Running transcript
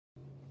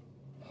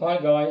Hi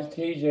guys,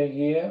 TJ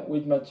here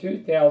with my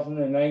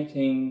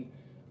 2018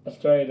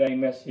 Australia Day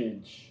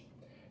message.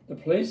 The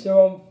police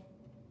are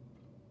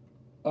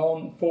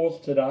on force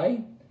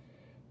today.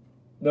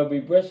 They'll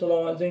be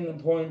breathalyzing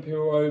and pulling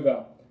people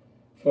over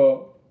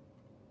for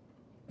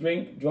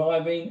drink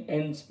driving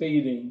and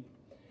speeding.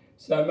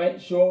 So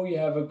make sure you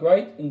have a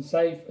great and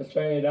safe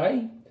Australia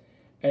Day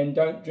and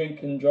don't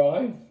drink and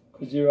drive,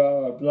 because you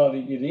are a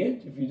bloody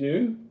idiot if you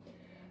do.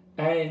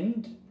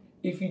 And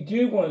if you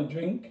do want to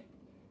drink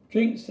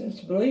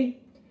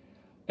sensibly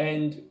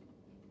and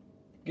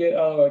get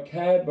either a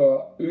cab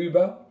or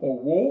Uber or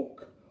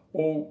walk,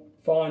 or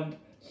find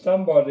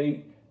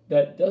somebody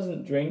that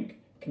doesn't drink,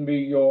 can be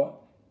your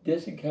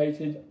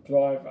designated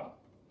driver.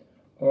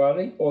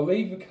 Alrighty? Or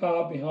leave your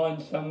car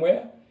behind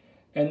somewhere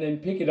and then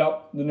pick it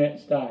up the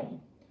next day.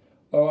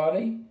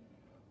 Alrighty?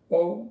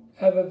 Well,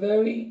 have a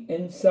very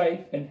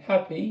safe and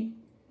happy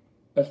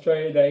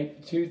Australia Day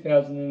for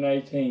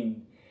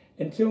 2018.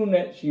 Until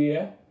next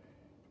year,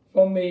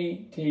 from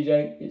me,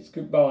 TJ, it's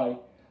goodbye.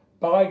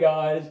 Bye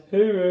guys.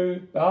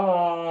 Hooroo.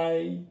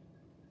 Bye.